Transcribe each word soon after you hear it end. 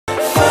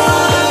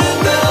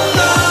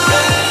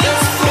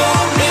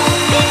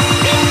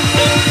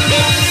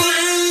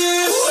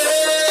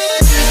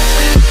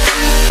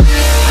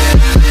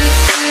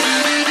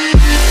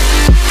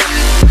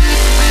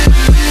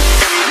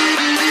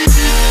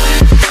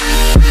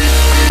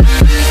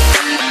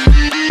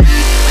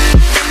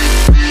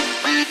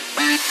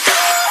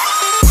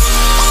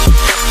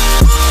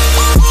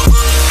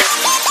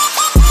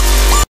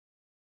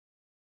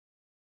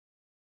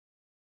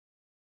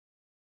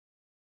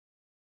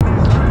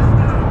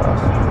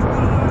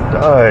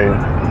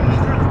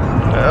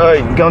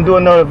Gonna do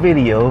another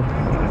video.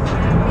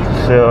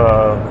 Still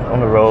on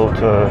the road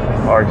to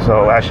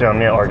Arkansas. Actually,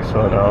 I'm in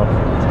Arkansas now.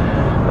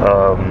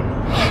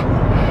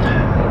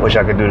 Wish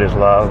I could do this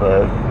live,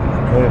 but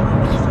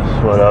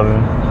it's whatever.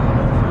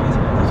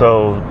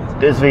 So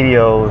this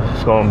video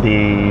is gonna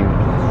be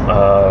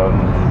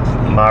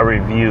my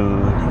review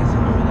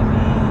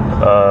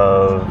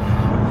of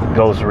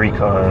Ghost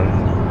Recon.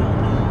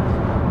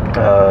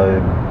 I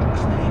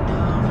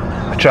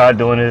tried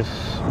doing this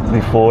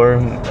before.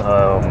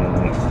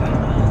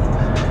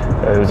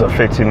 It was a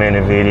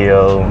 15-minute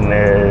video,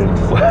 man.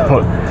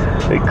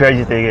 The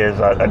crazy thing is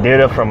I did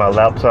it from my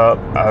laptop.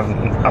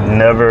 I've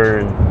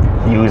never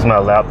used my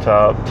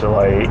laptop to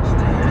like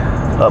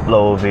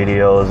upload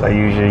videos. I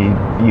usually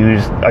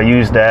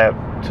use that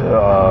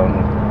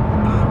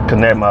to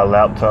connect my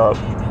laptop.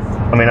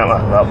 I mean, not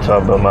my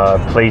laptop, but my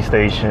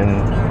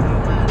PlayStation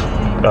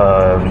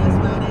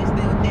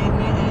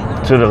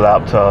to the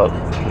laptop.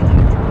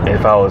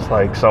 If I was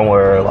like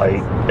somewhere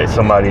like at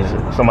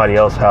somebody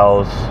else's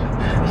house,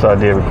 so I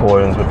did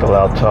recordings with the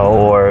laptop,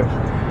 or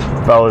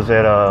if I was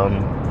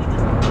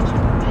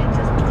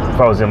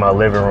in my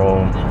living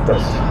room,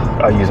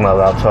 I use my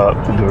laptop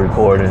to do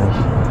recordings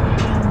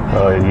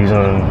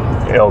using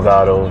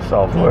Elgato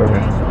software.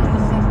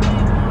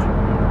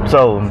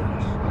 So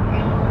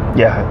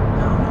yeah,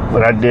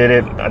 when I did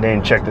it, I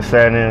didn't check the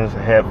settings,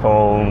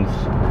 headphones,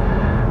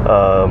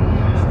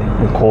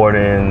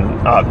 recording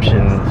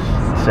options,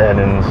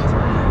 settings.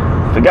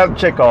 Forgot to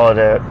check all of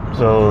that.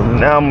 So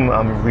now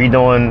I'm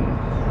redoing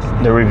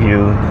the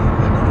review.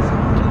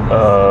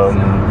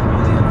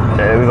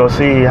 And we're gonna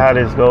see how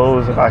this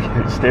goes, if I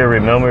can still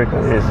remember,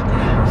 because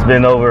it's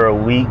been over a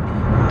week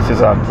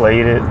since I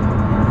played it.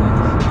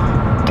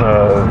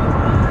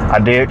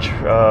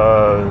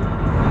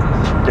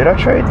 Did I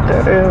trade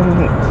that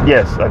in?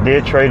 Yes, I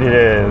did trade it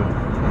in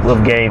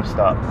with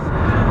GameStop.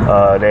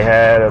 They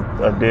had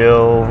a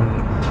deal.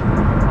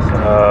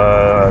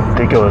 I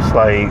think it was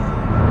like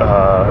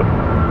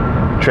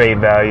trade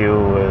value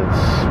was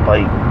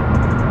like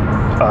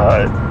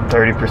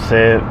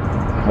 30%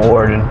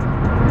 more than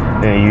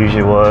it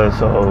usually was,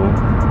 so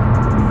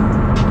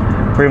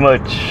pretty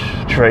much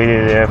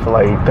traded it in for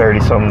like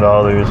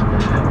 $30-something,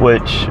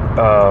 which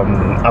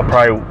I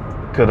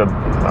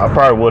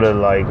probably would have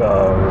like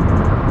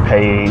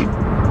paid.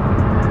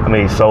 I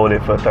mean, sold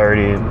it for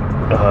 30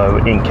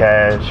 in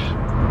cash,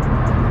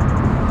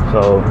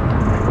 so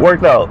it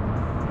worked out.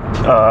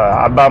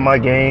 I buy my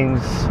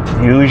games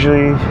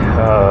usually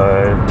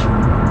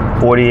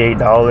 $48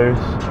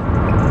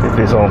 if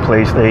it's on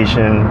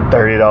PlayStation,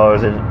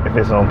 $30 if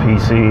it's on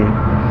PC.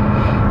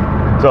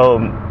 So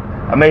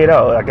I made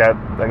out. I got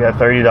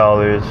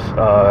 $30.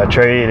 I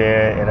traded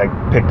in and I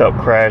picked up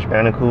Crash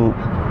Bandicoot.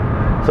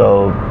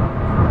 So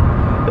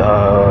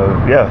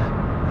yeah,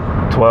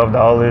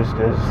 $12,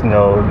 because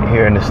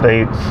here in the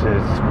States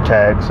it's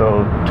taxed,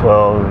 so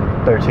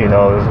 $12,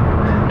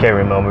 $13. Can't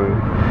remember.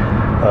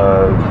 I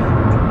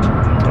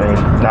mean,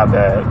 not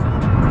bad.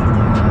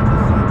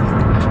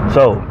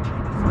 So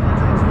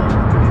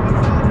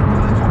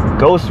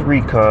Ghost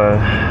Recon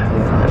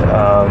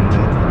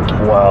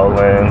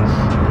Wildlands.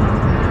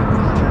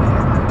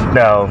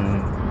 Now,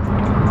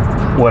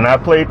 when I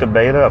played the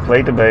beta,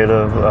 played with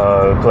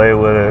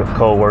a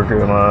co-worker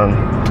of mine,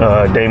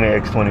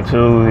 Damien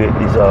X22.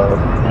 He's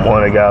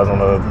one of the guys on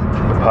the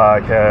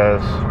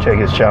podcast. Check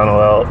his channel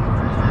out.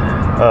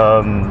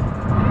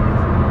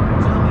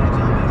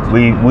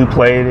 We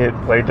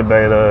played the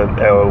beta.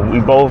 We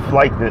both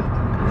liked it.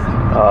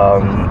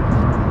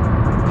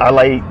 I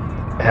like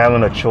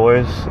having a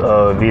choice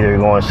of either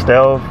going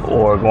stealth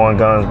or going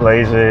guns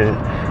blazing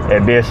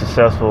and being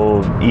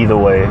successful either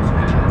way.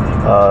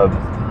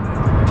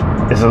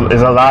 It's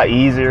a lot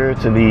easier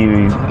to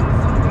be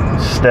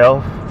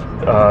stealth.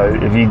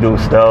 If you do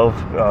stealth,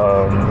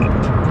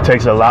 it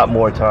takes a lot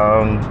more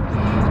time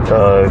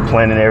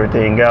planning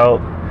everything out.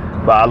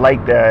 But I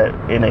like that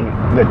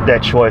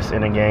that choice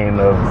in a game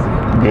of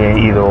being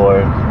either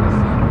or.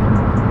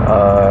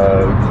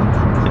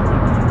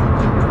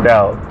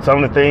 Now,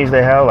 some of the things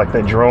they have, like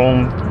the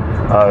drone.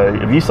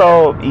 If you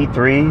saw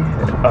E3,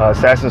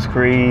 Assassin's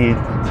Creed,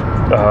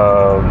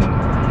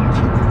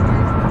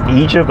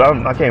 Egypt,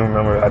 I can't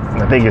remember. I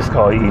think it's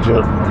called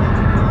Egypt.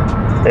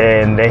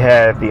 And they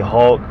had the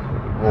Hulk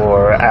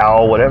or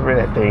Owl, whatever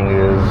that thing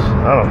is.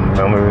 I don't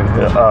remember.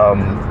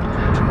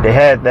 They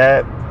had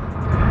that.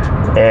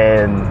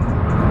 And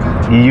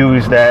you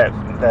use that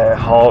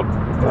Hulk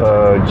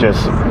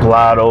just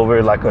glide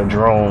over like a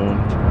drone,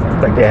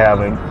 like they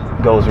have in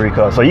Ghost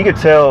Recon. So you could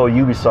tell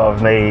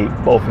Ubisoft made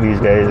both of these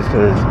games,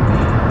 because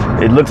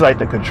it looks like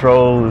the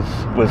controls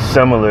was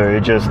similar.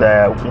 It's just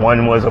that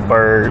one was a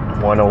bird,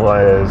 one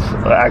was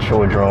an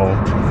actual drone.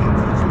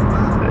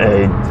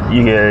 And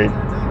you get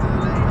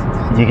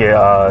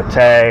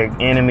tag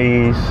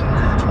enemies.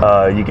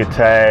 You can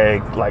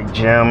tag like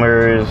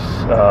jammers.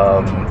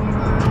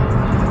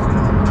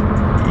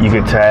 You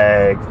can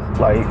tag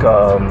like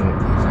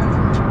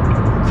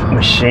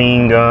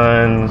machine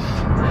guns.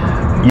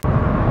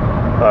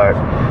 Alright,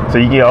 So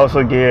you can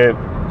also get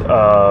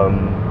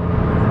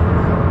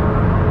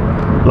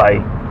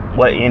like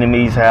what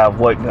enemies have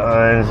what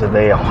guns. Are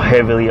they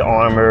heavily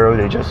armored? Or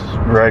they just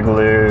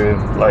regular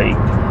like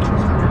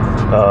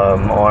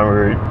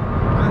armored?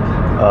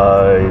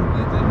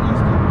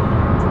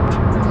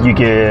 You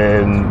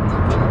can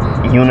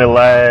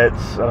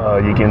unilats.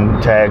 You can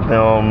tag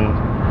them.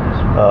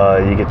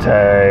 You can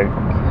tag.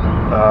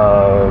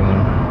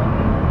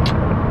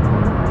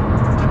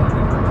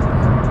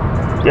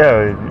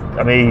 Yeah,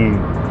 I mean,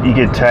 you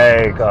can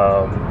tag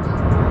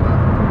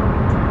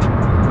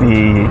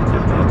the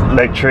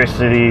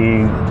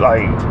electricity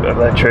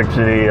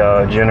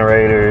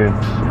generators.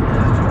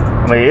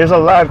 I mean, there's a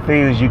lot of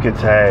things you can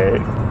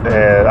tag,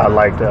 and I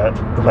like that.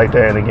 I like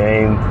that in the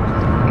game.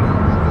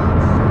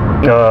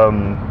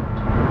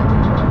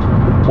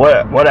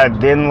 What I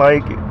didn't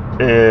like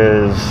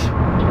is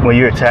when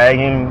you're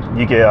tagging,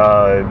 you can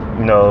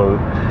you know,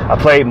 I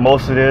played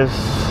most of this,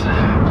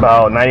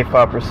 about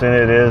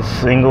 95% of this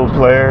single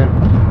player,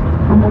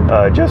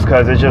 just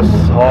because it's just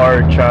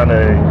hard trying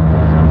to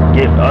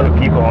get other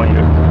people on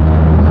your.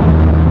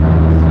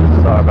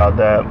 Sorry about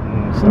that.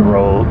 It's the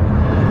road.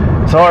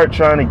 It's hard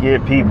trying to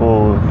get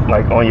people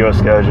like on your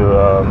schedule.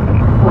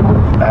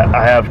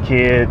 I have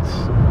kids,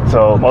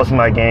 so most of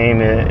my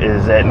game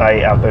is at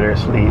night after their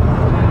sleep.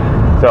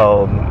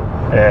 So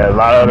a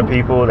lot of other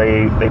people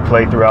they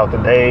play throughout the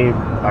day.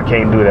 I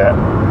can't do that.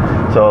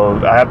 So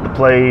I have to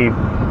play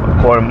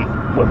according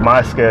with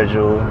my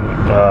schedule.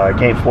 I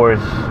can't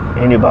force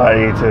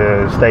anybody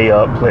to stay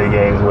up, play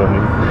games with me.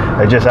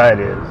 That's just how it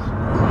is.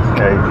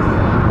 Okay?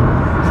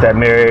 It's that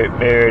married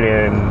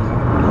and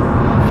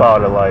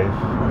father life.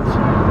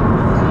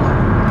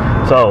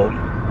 So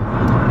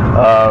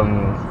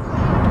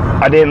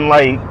I didn't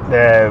like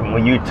that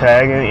when you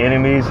tagging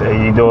enemies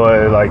and you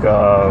doing like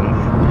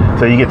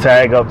so you can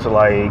tag up to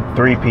like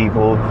 3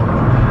 people.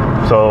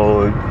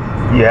 So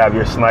you have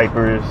your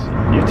snipers,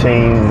 your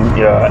team,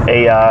 your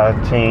AI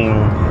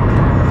team.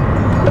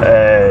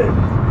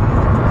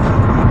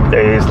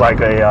 It's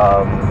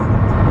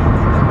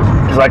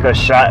like a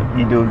shot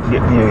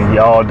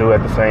y'all do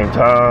at the same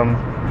time.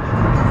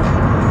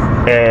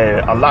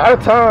 And a lot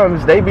of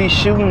times they be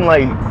shooting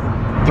like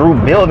through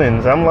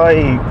buildings. I'm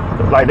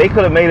like they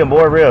could have made it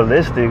more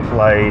realistic,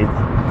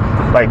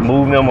 like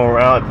move them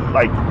around,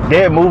 like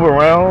they move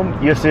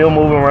around, you're still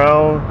moving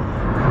around.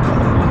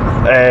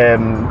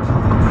 And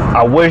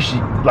I wish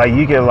like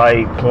you could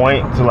like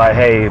point to like,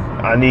 hey,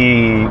 I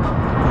need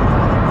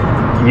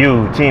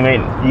you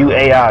teammate, you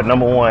AI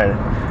number 1,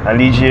 I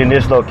need you in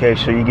this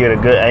location. You get a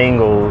good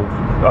angle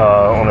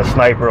on a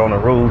sniper on the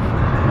roof.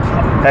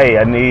 Hey,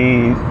 I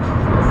need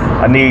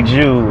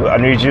you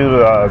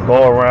to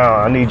go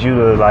around. I need you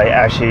to like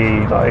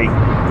actually like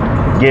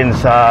get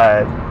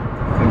inside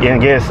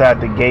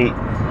the gate,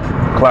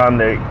 climb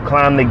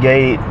the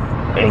gate,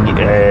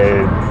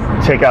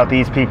 and take out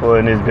these people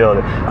in this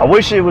building. I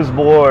wish it was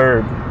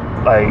more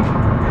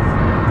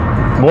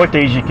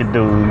things you could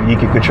do. You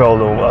could control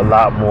them a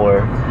lot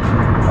more.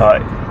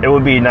 It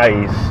would be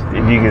nice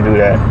if you could do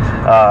that.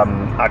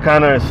 I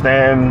kind of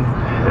understand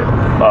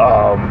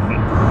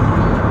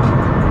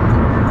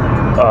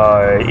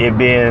it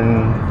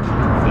being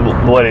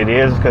what it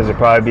is, because it'd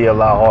probably be a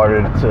lot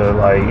harder to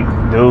like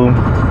do.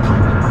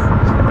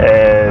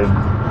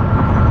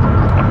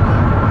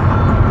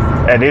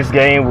 And this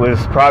game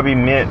was probably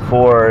meant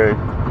for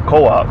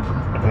co-op.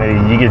 I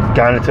mean, you could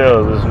kind of tell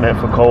it was meant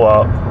for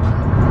co-op.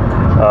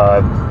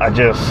 I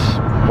just,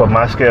 for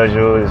my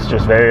schedule, it's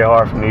just very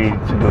hard for me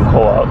to do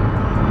co-op.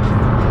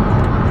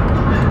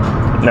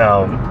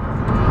 Now,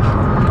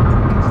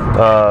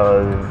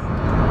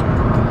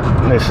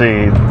 let's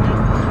see.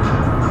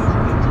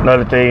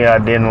 Another thing I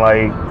didn't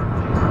like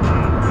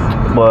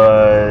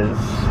was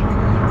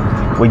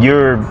when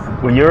you're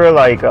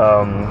like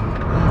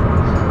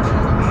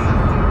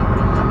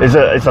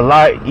it's a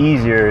lot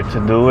easier to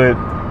do it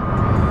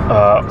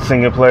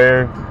single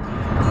player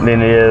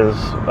than it is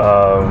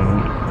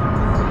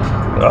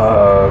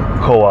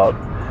co-op,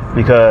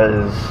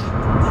 because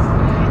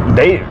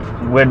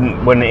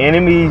when the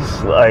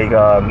enemies like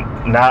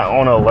not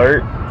on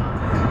alert,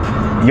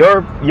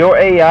 your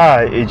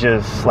AI is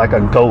just like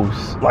a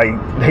ghost. Like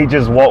they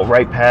just walk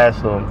right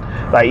past them.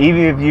 Like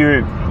even if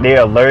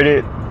they're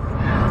alerted,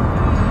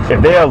 if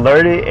they're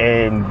alerted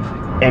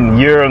and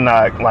you're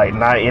not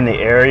in the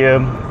area,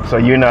 so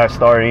you're not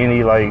starting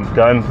any like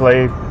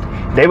gunplay,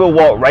 they will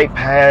walk right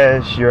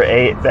past the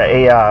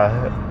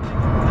AI,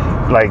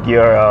 like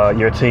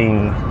your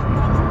team,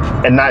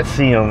 and not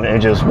see them,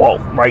 and just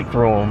walk right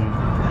through them.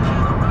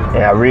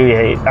 And I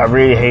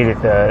really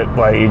hated that.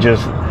 Like it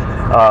just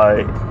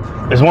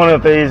it's one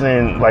of the things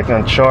in like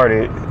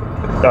Uncharted.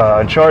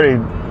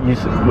 Uncharted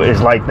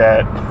is like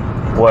that,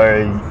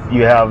 where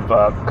you have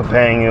a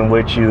companion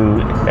with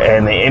you,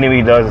 and the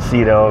enemy doesn't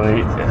see them,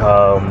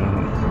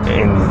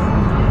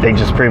 and they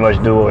just pretty much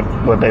do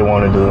what they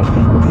want to do.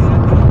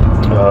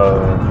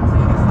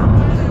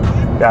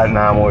 Got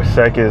 9 more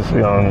seconds.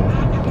 We're gonna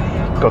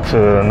go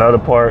to another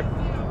part.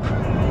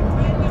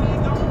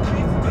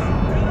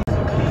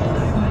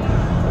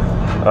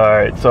 All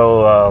right,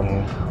 so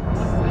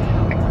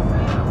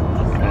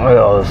what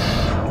else?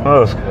 What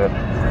else good?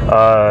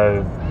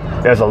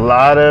 There's a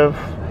lot of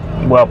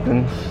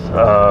weapons.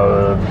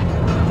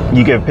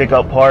 You can pick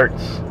up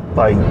parts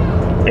like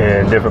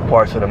in different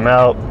parts of the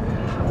map,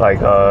 like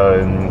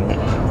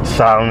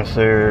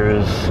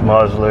silencers,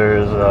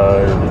 muzzlers.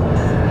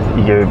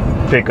 You can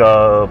pick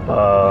up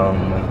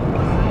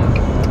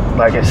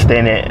like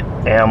extended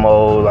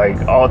ammo, like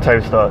all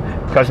types of stuff.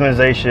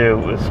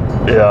 Customization is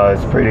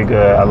pretty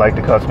good. I like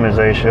the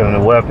customization of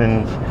the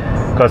weapons,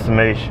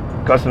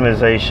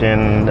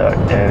 customization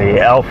and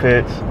the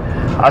outfits.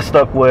 I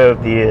stuck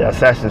with the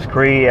Assassin's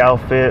Creed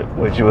outfit,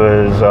 which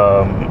was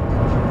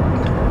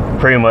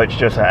pretty much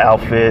just an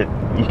outfit.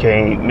 You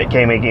can't make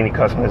any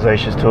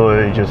customizations to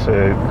it. Just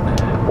a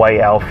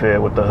white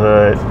outfit with the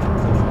hood.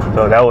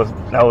 So that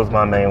was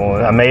my main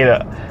one. I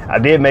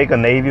did make a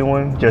Navy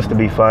one just to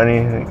be funny.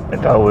 I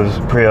thought it was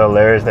pretty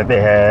hilarious that they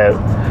had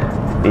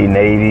the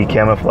Navy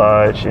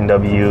camouflage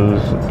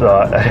NWs. So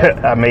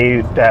I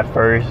made that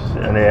first,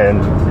 and then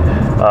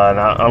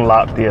I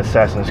unlocked the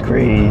Assassin's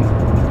Creed.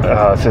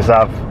 Since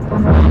I've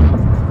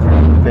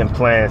been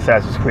playing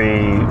Assassin's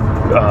Creed,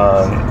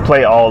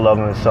 play all of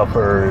them except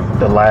for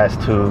the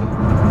last two.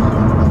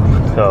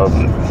 So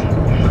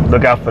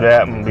look out for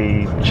that. I'm gonna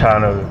be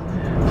trying to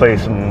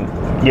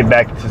get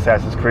back into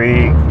Assassin's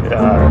Creed.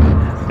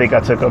 I think I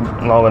took a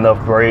long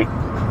enough break,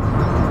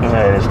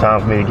 and it's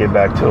time for me to get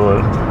back to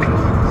it.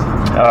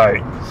 All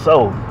right,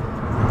 so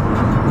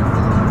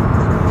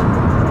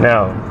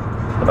now,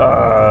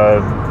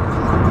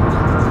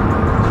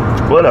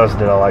 what else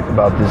did I like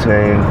about this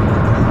game?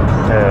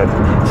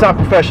 It's not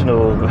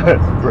professional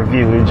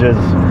review, it's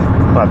just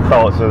my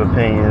thoughts and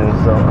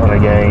opinions on the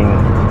game.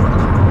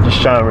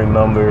 Just trying to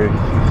remember.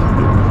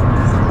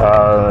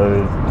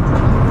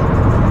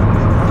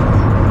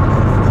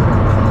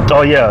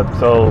 Oh yeah,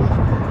 so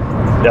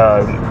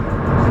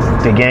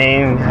the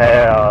game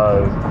had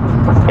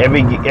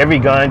every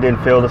gun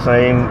didn't feel the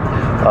same.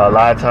 A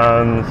lot of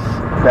times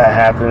that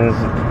happens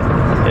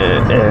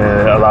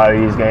in a lot of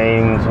these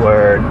games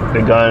where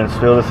the guns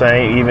feel the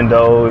same, even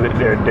though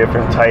they're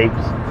different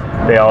types,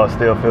 they all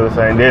still feel the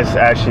same. This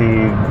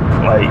actually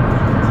like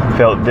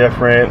felt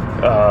different.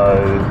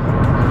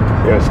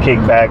 There was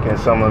kickback in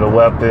some of the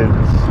weapons.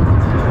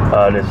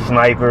 The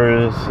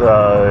snipers,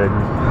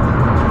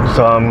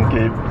 some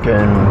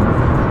can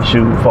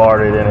shoot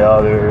farther than the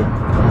other.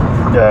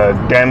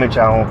 Damage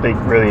I don't think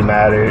really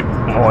mattered.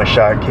 One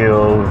shot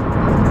kill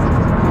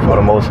for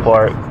the most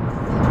part.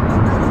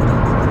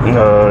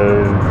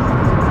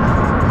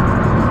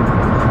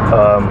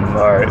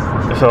 Alright,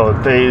 so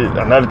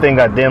another thing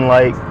I didn't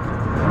like,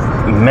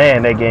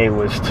 man, that game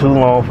was too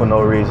long for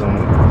no reason.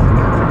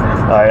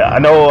 I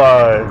know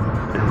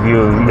if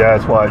you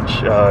guys watch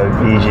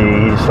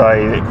VG, it's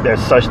like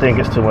there's such thing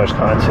as too much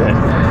content,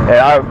 and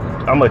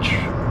I'm a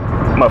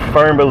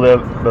firm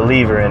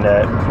believer in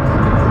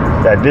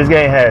that this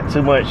game had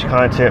too much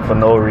content for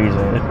no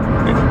reason.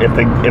 If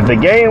the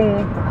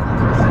game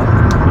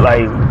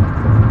like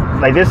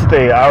this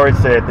thing, I already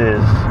said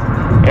this,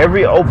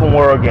 every open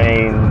world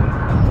game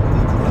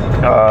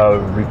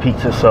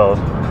repeats itself.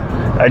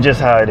 That's just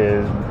how it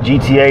is.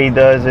 GTA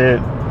does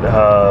it,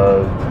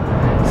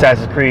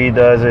 Assassin's Creed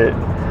does it.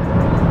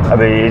 I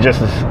mean, it's just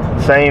the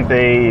same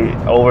thing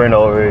over and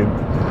over.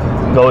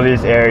 Go to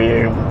this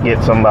area,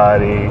 get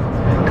somebody,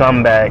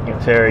 come back,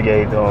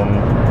 interrogate them.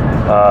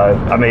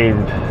 I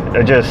mean,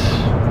 it's just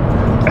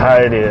how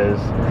it is.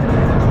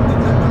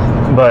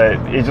 But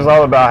it's just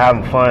all about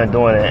having fun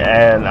doing it,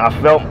 and I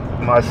felt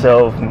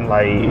myself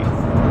like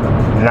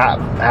not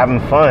having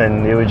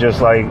fun. It was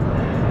just like,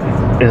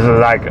 it's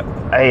like,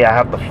 hey, I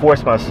have to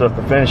force myself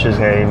to finish this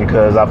game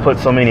because I put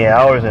so many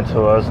hours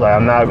into it. It's like,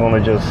 I'm not going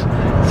to just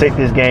take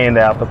this game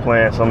after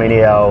playing so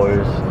many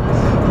hours,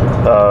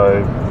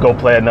 go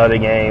play another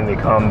game, then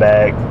come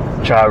back,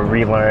 try to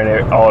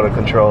relearn all the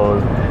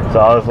controls. So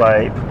I was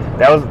like,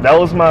 that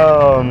was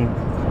my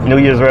New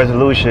Year's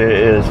resolution,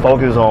 is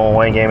focus on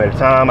one game at a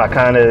time. I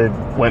kind of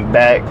went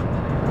back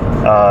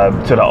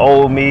to the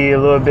old me a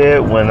little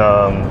bit when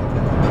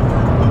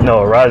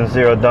Horizon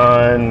Zero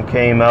Dawn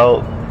came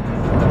out.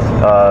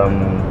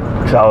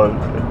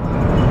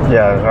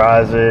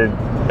 Horizon.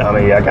 I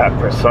mean, I got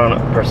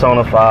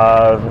Persona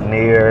 5,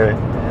 Nier,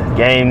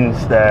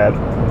 games that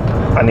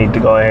I need to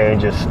go ahead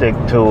and just stick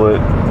to it.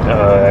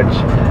 I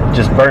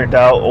just burnt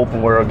out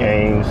open world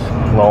games,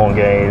 long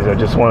games. I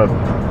just want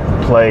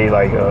to play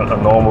like a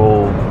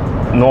normal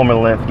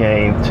length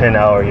game,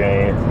 10-hour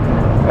game.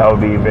 That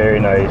would be very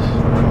nice.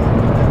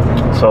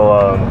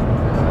 So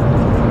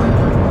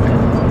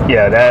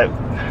yeah, that,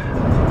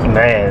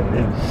 man,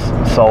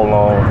 it's so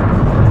long.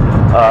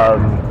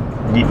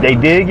 They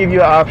did give you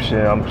an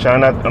option. I'm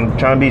trying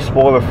to be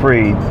spoiler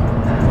free.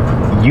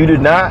 You do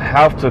not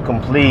have to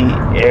complete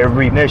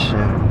every mission.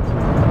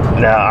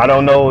 Now, I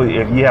don't know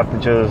if you have to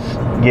just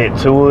get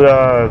to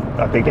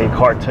I think they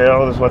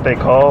cartel is what they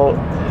call,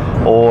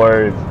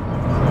 or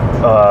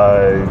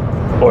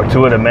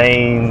two of the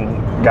main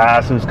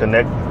guys who's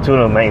connected, two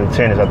of the main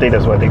lieutenants. I think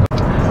that's what they call.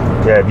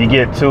 Yeah, if you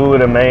get 2 of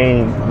the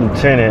main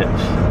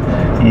lieutenants,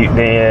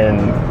 then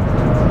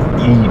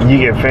you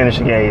can finish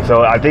the game.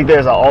 So I think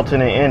there's an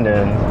alternate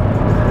ending.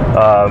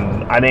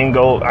 I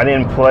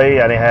didn't play.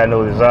 I didn't have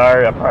no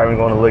desire. I'm probably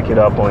going to look it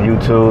up on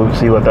YouTube,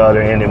 see what the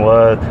other ending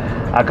was.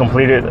 I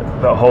completed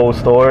the whole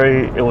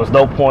story. It was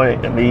no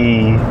point in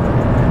me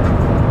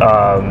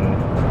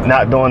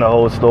not doing the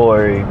whole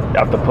story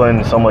after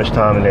putting so much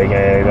time in that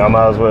game. I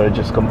might as well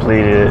just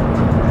complete it.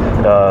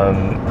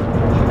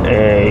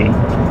 And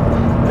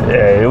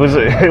yeah, it was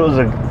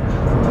a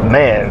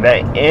man,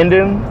 that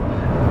ending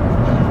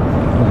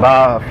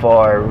by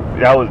far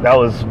that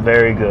was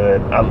very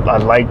good. I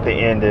like the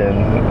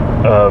ending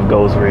of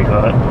Ghost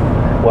Recon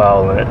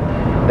Wildlands.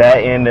 That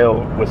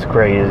ending was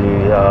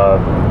crazy.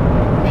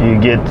 If you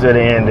get to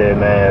the ending,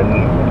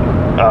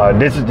 man,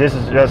 this is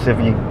just if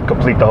you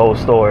complete the whole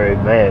story,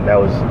 man. That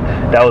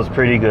was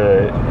pretty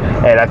good,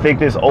 and I think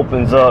this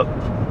opens up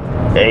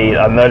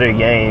another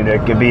game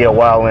that could be a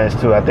Wildlands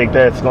 2. I think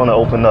that's going to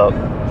open up.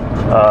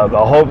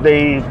 I hope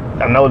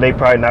I know they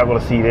probably not going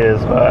to see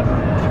this, but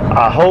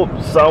I hope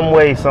some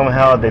way,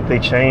 somehow that they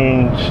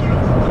change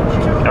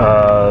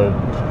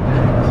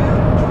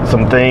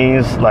some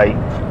things like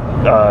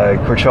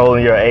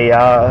controlling your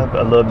AI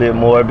a little bit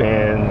more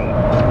and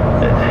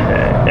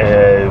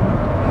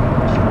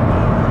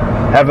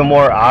having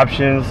more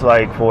options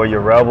like for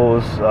your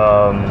rebels.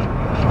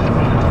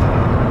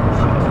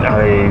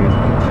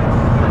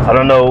 I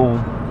don't know.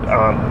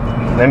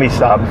 Let me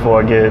stop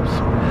before I get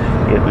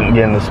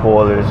into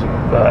spoilers.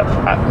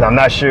 I'm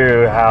not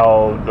sure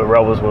how the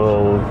rebels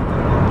will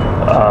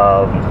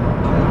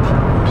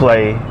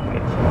play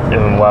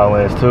in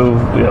Wildlands 2.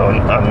 You know,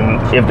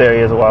 if there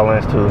is a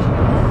Wildlands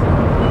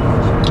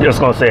 2, just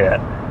gonna say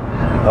that.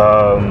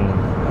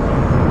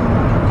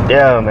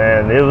 Yeah,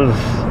 man, it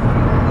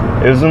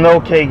was an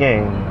okay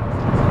game.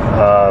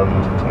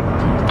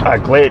 I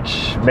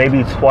glitched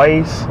maybe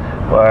twice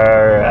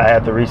where I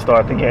had to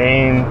restart the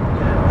game.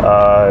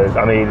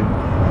 I mean,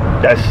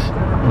 that's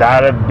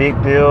not a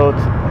big deal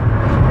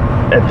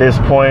at this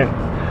point.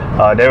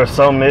 There were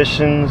some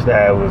missions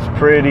that was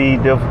pretty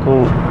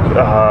difficult.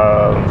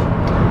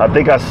 I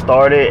think I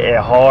started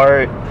at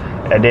hard,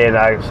 and then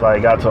I just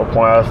like got to a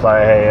point I was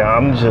like, hey,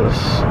 I'm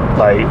just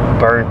like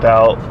burnt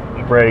out,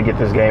 ready to get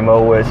this game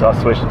over with, so I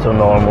switched it to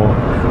normal.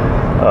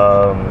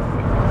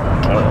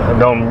 I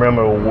don't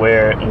remember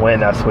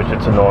when I switched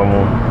it to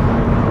normal.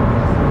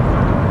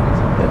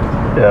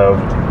 Yeah,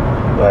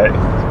 but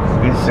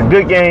it's a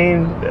good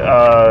game.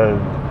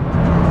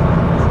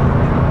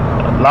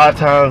 A lot of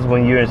times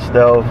when you're in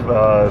stealth,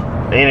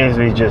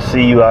 enemies just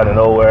see you out of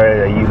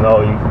nowhere, and you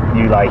know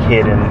you like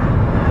hidden.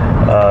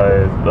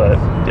 But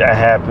that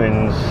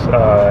happens.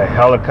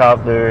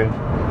 Helicopter.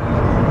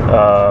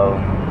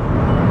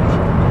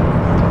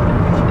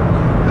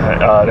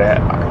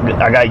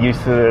 I got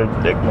used to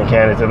the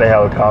mechanics of the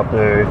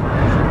helicopter.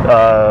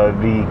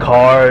 The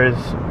cars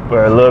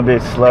were a little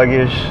bit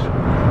sluggish.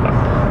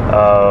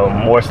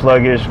 More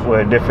sluggish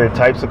with different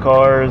types of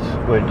cars,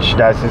 which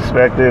that's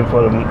expected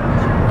for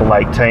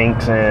like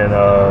tanks and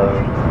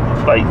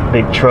like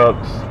big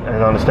trucks,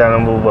 and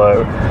understandable.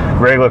 But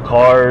regular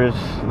cars,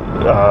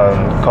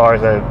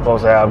 cars that are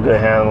supposed to have good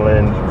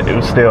handling,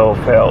 it still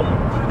felt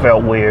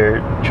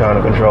weird trying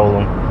to control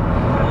them.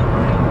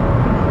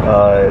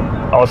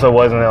 Also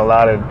wasn't a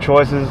lot of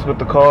choices with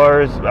the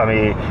cars. I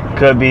mean, it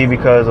could be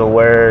because of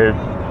where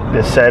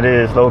the set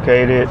is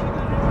located,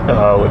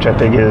 which I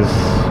think is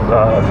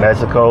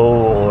Mexico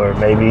or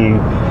maybe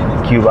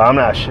Cuba. I'm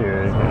not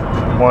sure.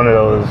 One of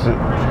those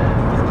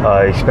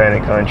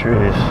Hispanic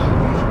countries.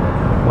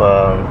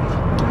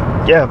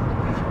 Yeah.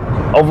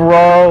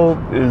 Overall,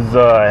 is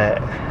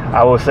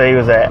I would say it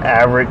was an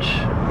average,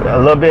 a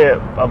little bit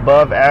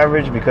above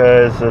average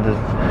because of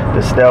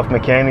the stealth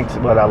mechanics,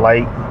 but I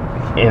like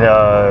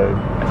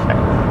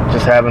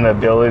just having the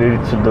ability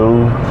to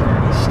do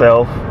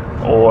stealth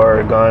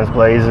or guns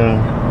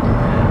blazing.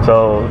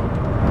 So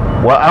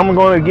what I'm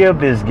going to give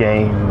this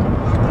game,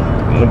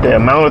 with the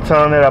amount of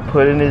time that I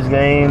put in this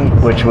game,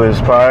 which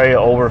was probably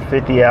over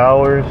 50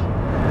 hours,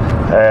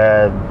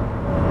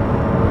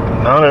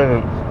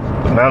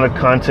 amount of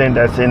content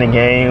that's in the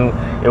game,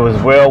 it was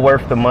well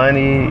worth the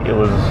money. It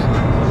was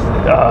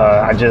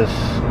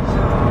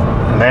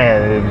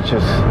it was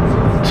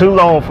just too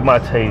long for my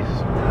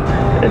taste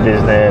at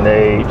this day and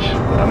age.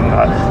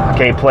 I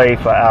can't play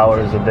for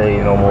hours a day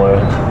no more.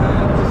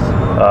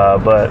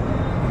 But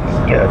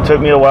yeah, it took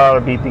me a while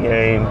to beat the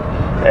game.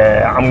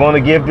 I'm going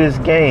to give this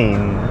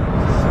game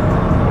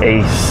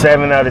a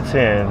 7 out of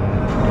 10.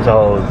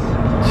 So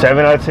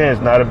 7 out of 10 is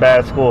not a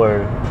bad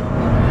score.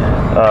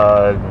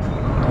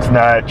 It's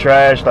not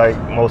trash like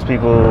a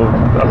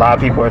lot of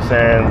people are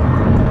saying,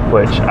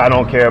 which I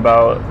don't care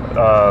about.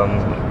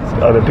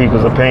 Other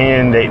people's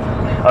opinion.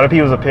 Other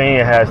people's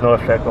opinion has no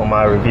effect on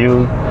my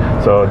review.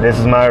 So this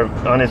is my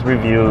honest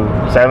review,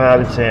 7 out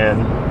of 10.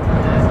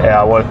 And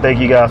I want to thank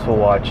you guys for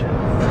watching.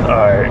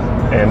 Alright.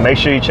 And make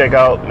sure you check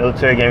out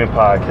Military Gaming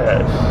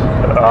Podcast.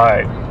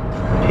 Alright.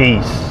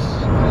 Peace.